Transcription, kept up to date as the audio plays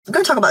I'm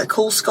going to talk about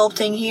cool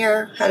sculpting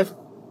here.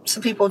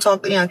 Some people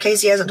talk,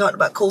 Casey hasn't talked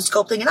about cool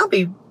sculpting, and I'll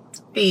be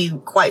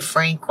quite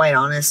frank, quite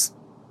honest,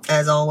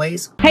 as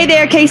always. Hey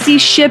there, Casey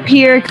Ship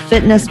here,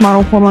 fitness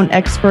model, hormone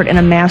expert, and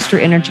a master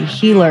energy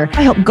healer.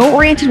 I help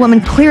goal-oriented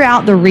women clear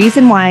out the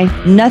reason why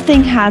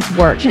nothing has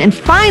worked and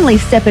finally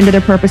step into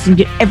their purpose and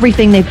get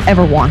everything they've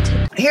ever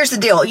wanted. Here's the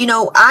deal.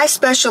 I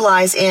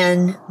specialize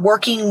in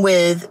working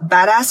with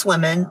badass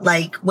women,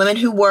 like women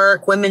who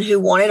work, women who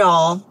want it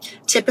all.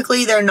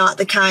 Typically, they're not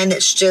the kind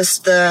that's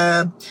just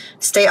the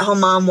stay-at-home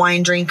mom,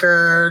 wine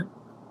drinker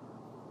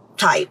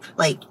type.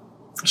 Like,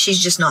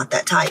 she's just not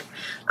that type.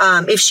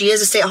 If she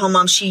is a stay-at-home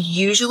mom, she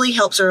usually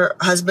helps her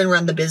husband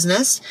run the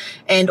business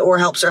and or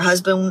helps her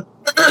husband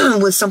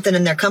with something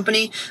in their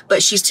company.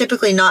 But she's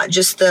typically not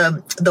just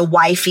the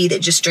wifey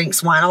that just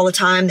drinks wine all the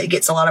time that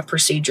gets a lot of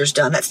procedures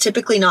done. That's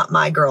typically not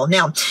my girl.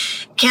 Now,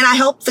 can I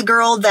help the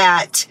girl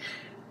that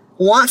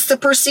wants the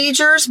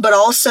procedures, but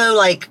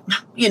also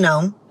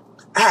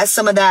has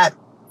some of that,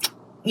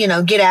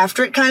 get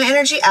after it kind of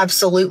energy?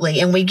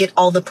 Absolutely. And we get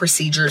all the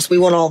procedures. We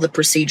want all the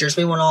procedures.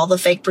 We want all the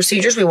fake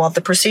procedures. We want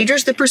the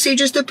procedures. We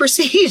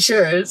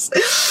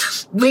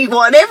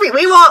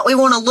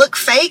want to look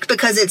fake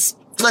because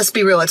let's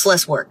be real, it's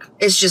less work.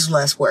 It's just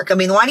less work. I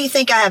mean, why do you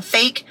think I have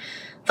fake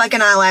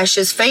fucking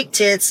eyelashes, fake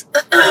tits,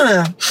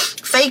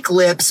 fake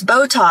lips,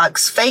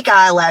 Botox, fake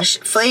eyelash,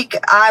 fake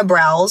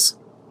eyebrows?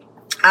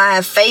 I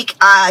have fake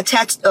what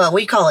do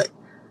you call it?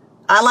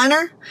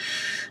 Eyeliner?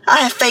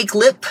 I have fake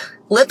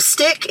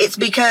lipstick. It's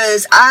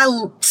because I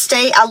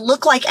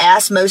look like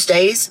ass most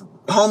days.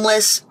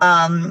 Homeless.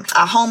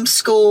 I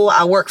homeschool.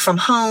 I work from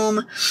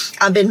home.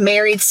 I've been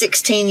married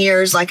 16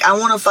 years. Like, I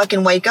want to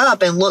fucking wake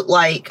up and look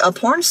like a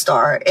porn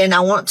star. And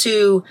I want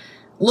to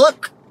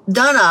look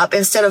done up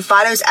instead of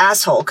Fido's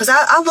asshole. Cause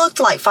I looked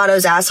like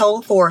Fido's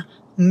asshole for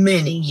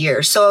many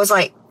years. So I was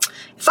like,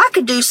 if I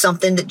could do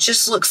something that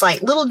just looks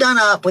like little done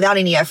up without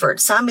any effort,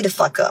 sign me the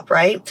fuck up,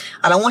 right?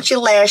 I don't want your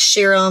lash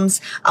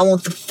serums. I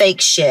want the fake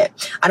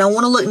shit. I don't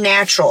want to look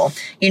natural.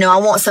 I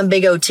want some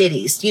big old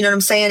titties. You know what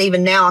I'm saying?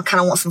 Even now, I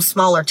kind of want some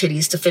smaller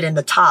titties to fit in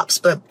the tops,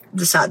 but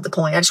beside the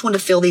point. I just wanted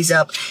to fill these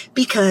up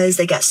because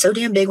they got so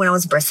damn big when I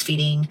was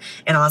breastfeeding.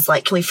 And I was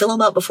like, can we fill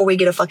them up before we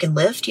get a fucking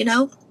lift,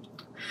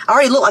 I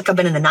already look like I've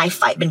been in a knife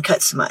fight, been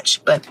cut so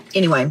much. But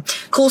anyway,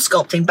 cool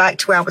sculpting, back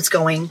to where I was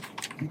going.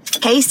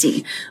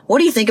 Casey, what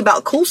do you think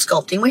about cool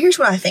sculpting? Well, here's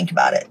what I think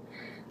about it.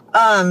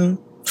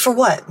 For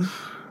what?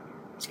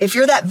 If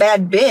you're that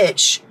bad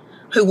bitch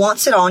who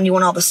wants it all and you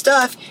want all the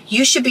stuff,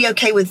 you should be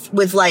okay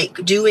with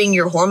like doing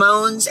your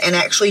hormones and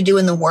actually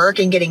doing the work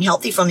and getting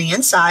healthy from the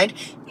inside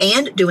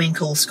and doing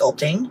cool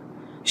sculpting.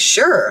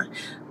 Sure.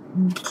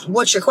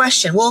 What's your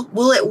question? Well,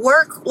 will it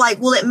work? Like,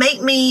 will it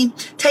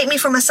take me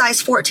from a size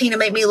 14 and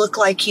make me look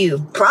like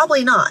you?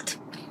 Probably not.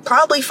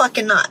 Probably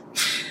fucking not.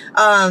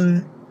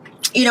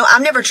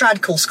 I've never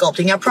tried cool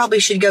sculpting. I probably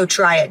should go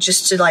try it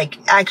just to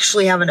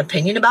actually have an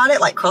opinion about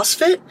it, like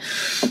CrossFit.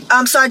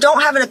 So I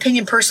don't have an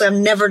opinion personally.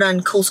 I've never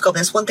done cool sculpting.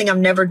 That's one thing I've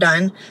never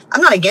done.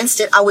 I'm not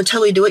against it. I would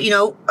totally do it.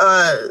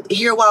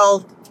 Here a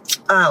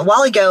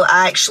while ago,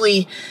 I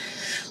actually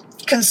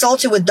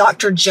consulted with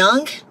Dr.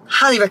 Jung.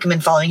 Highly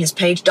recommend following his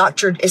page.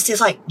 It's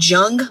like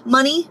Jung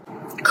Money.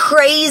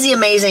 Crazy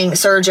amazing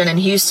surgeon in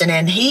Houston,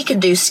 and he could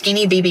do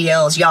skinny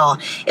BBLs, y'all.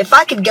 If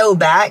I could go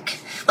back,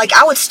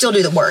 I would still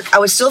do the work. I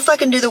would still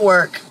fucking do the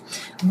work.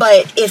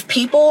 But if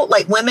people,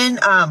 women,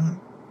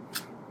 I'm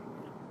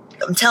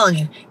telling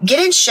you, get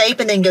in shape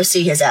and then go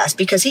see his ass,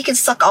 because he can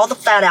suck all the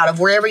fat out of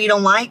wherever you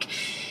don't like,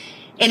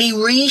 and he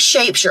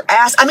reshapes your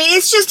ass. I mean,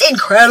 it's just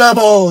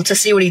incredible to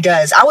see what he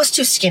does. I was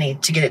too skinny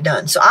to get it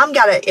done. So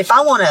if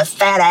I want a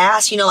fat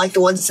ass, like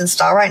the ones that's in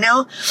style right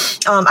now,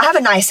 I have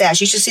a nice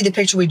ass. You should see the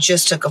picture we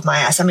just took of my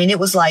ass. I mean, it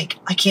was I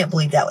can't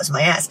believe that was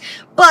my ass.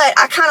 But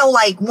I kind of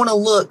want to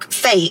look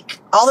fake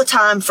all the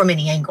time from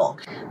any angle.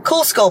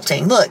 Cool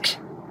sculpting. Look,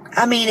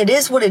 I mean, it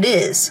is what it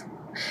is.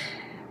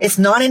 It's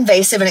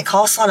non-invasive and it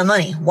costs a lot of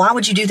money. Why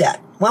would you do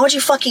that? Why would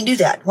you fucking do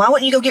that? Why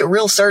wouldn't you go get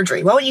real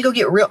surgery? Why wouldn't you go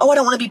get I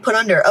don't want to be put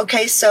under.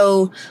 Okay,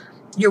 so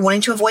you're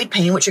wanting to avoid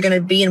pain, which you're going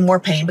to be in more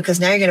pain because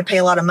now you're going to pay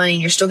a lot of money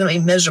and you're still going to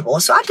be miserable.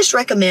 So I just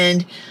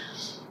recommend,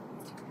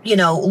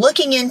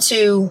 looking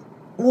into,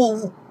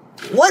 well,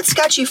 what's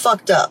got you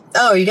fucked up?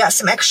 Oh, you got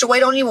some extra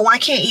weight on you? Well, why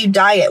can't you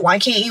diet? Why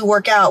can't you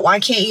work out? Why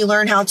can't you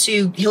learn how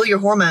to heal your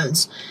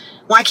hormones?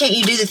 Why can't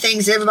you do the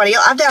things that everybody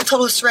else? I've done a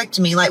total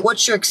hysterectomy.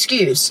 What's your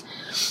excuse?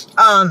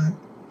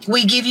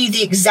 We give you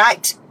the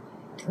exact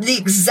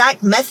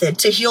method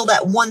to heal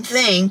that one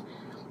thing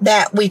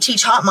that we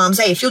teach hot moms.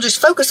 Hey, if you'll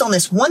just focus on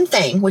this one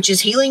thing, which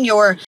is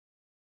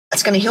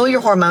it's going to heal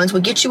your hormones.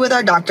 We get you with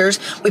our doctors.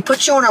 We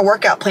put you on our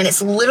workout plan.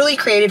 It's literally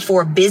created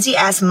for busy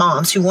ass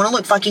moms who want to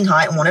look fucking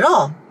hot and want it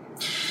all.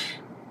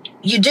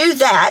 You do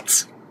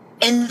that.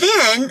 And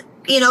then,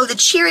 the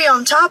cherry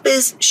on top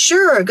is,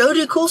 sure, go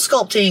do cool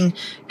sculpting.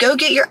 Go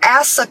get your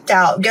ass sucked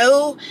out.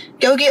 Go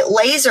get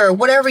laser,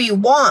 whatever you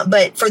want.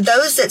 But for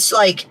those that's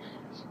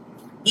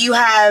you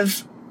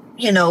have,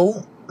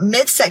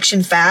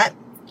 midsection fat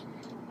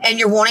and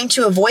you're wanting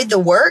to avoid the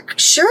work,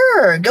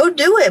 sure, go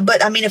do it.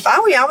 But I mean, if I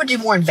were you, I would do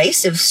more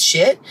invasive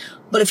shit.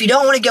 But if you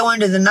don't want to go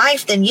under the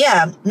knife, then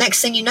yeah,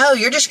 next thing you know,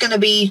 you're just going to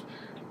be,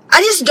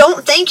 I just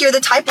don't think you're the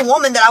type of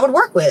woman that I would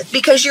work with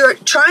because you're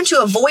trying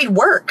to avoid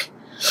work.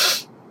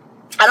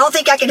 I don't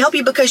think I can help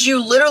you because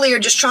you literally are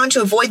just trying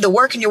to avoid the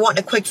work and you're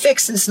wanting a quick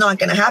fix, and it's not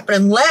going to happen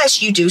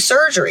unless you do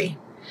surgery.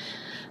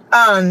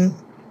 And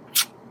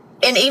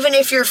even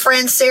if your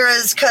friend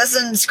Sarah's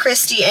cousin's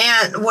Christy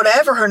aunt,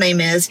 whatever her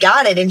name is,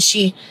 got it and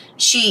she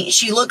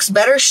looks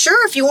better,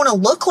 sure. If you want to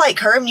look like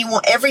her and you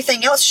want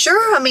everything else,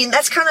 sure. I mean,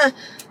 that's kind of,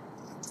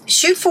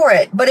 shoot for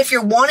it. But if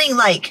you're wanting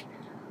like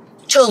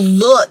to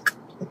look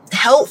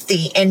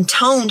healthy and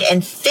toned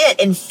and fit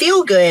and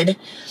feel good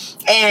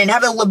and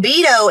have a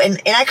libido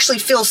and actually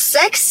feel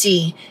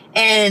sexy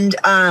and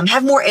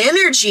have more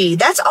energy,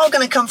 that's all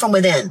going to come from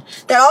within.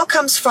 That all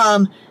comes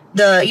from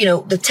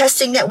the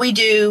testing that we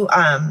do,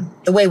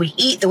 the way we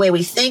eat, the way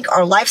we think,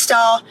 our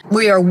lifestyle.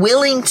 We are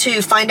willing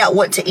to find out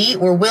what to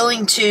eat. We're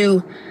willing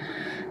to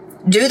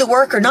do the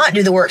work or not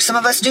do the work. Some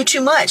of us do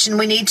too much and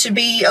we need to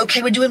be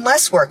okay with doing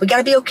less work. We got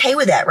to be okay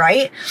with that,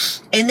 right?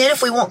 And then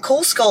if we want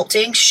cool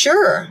sculpting,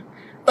 sure.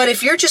 But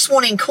if you're just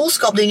wanting cool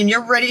sculpting and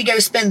you're ready to go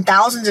spend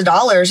thousands of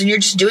dollars and you're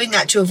just doing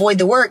that to avoid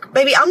the work,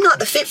 baby, I'm not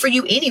the fit for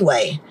you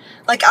anyway.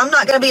 Like, I'm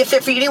not going to be a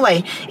fit for you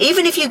anyway.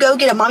 Even if you go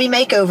get a mommy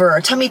makeover or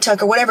a tummy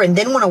tuck or whatever and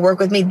then want to work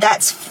with me,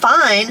 that's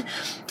fine.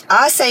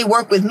 I say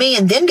work with me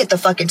and then get the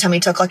fucking tummy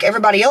tuck like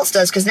everybody else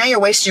does, because now you're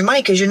wasting your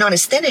money because you're not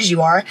as thin as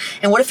you are.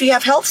 And what if you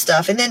have health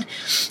stuff? And then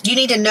you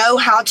need to know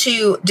how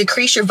to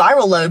decrease your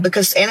viral load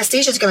because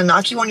anesthesia is going to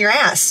knock you on your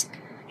ass.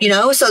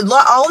 So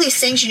all these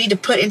things you need to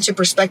put into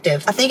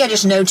perspective. I think I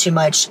just know too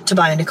much to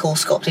buy into cool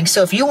sculpting.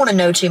 So if you want to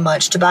know too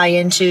much to buy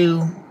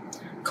into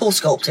cool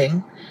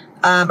sculpting,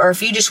 or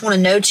if you just want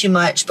to know too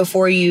much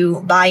before you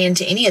buy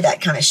into any of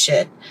that kind of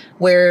shit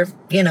where,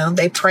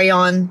 they prey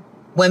on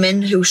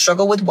women who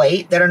struggle with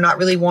weight that are not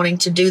really wanting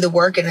to do the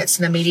work and it's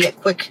an immediate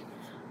quick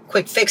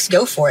fix,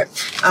 go for it.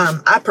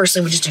 I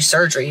personally would just do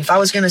surgery. If I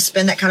was going to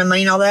spend that kind of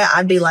money and all that,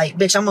 I'd be like,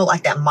 bitch, I'm going to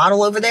like that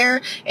model over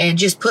there and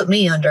just put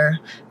me under,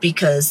 but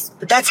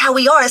that's how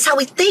we are. That's how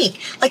we think.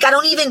 Like, I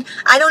don't even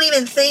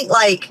think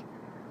like,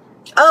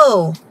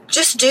 oh,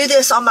 just do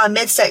this on my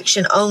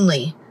midsection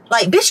only.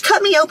 Like, bitch,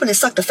 cut me open and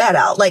suck the fat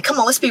out. Like, come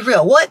on, let's be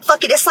real. What?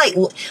 Fuck it.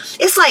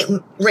 It's like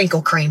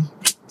wrinkle cream.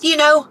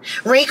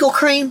 Wrinkle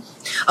cream.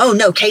 Oh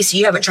no, Casey,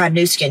 you haven't tried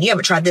Nu Skin. You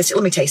haven't tried this.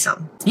 Let me tell you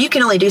something. You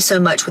can only do so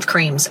much with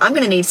creams. I'm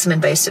going to need some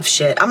invasive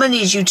shit. I'm going to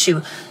need you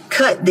to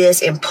cut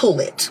this and pull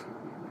it.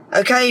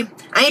 Okay?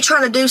 I ain't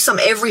trying to do some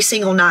every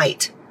single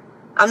night.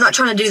 I'm not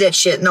trying to do that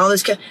shit and all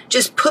this.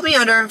 Just put me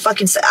under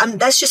fucking,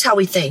 that's just how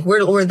we think.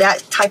 We're that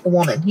type of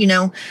woman,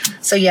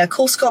 So yeah,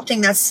 cool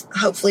sculpting,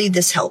 hopefully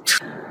this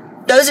helped.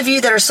 Those of you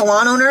that are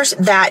salon owners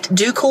that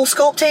do cool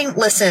sculpting,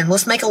 listen,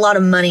 let's make a lot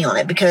of money on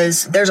it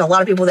because there's a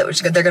lot of people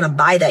they're going to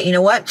buy that. You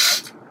know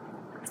what?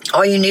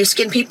 All you Nu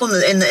Skin people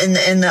in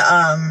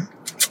the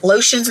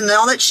lotions and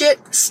all that shit,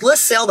 let's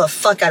sell the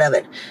fuck out of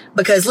it.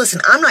 Because listen,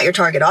 I'm not your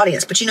target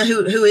audience, but you know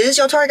who is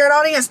your target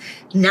audience?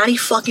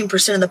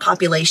 90% of the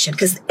population,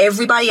 because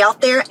everybody out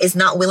there is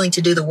not willing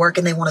to do the work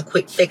and they want a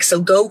quick fix.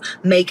 So go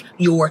make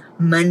your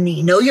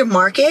money. Know your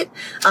market.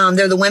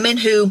 They're the women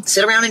who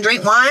sit around and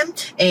drink wine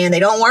and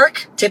they don't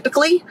work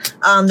typically.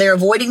 They're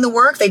avoiding the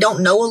work. They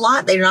don't know a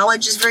lot. Their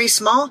knowledge is very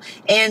small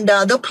and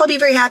they'll probably be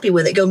very happy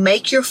with it. Go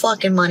make your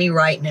fucking money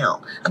right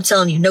now. I'm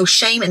telling you, no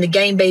shame in the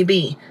game,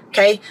 baby.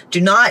 Okay? Do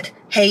not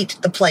hate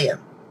the player.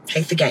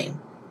 Hate the game.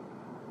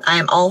 I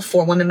am all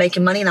for women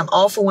making money and I'm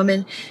all for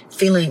women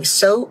feeling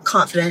so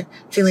confident,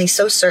 feeling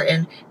so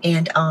certain,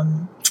 and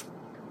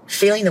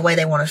feeling the way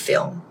they want to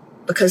feel.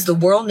 Because the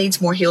world needs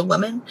more healed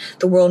women.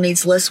 The world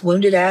needs less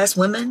wounded ass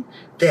women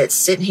that's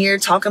sitting here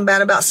talking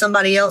bad about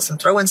somebody else and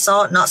throwing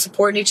salt, not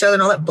supporting each other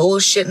and all that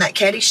bullshit and that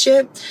catty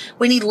shit.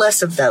 We need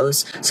less of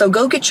those. So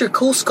go get your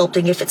cool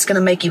sculpting if it's going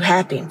to make you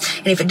happy.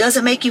 And if it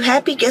doesn't make you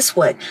happy, guess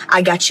what?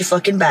 I got you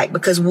fucking back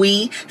because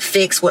we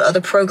fix what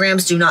other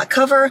programs do not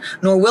cover,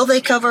 nor will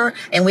they cover.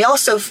 And we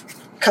also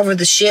cover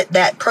the shit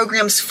that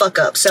programs fuck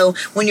up. So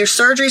when your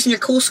surgeries and your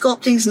cool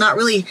sculpting's not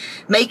really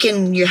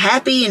making you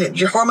happy and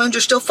your hormones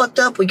are still fucked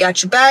up, we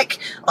got you back.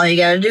 All you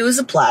gotta do is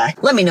apply.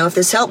 Let me know if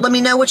this helped. Let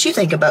me know what you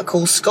think about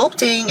cool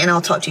sculpting and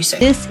I'll talk to you soon.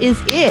 This is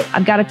it.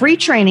 I've got a free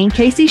training,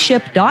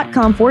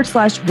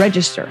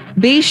 CaseyShip.com/register.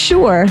 Be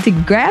sure to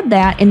grab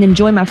that and then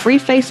join my free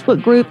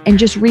Facebook group and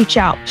just reach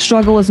out.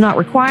 Struggle is not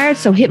required.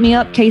 So hit me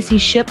up,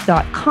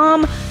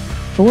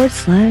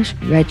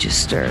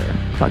 CaseyShip.com/register.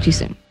 Talk to you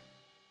soon.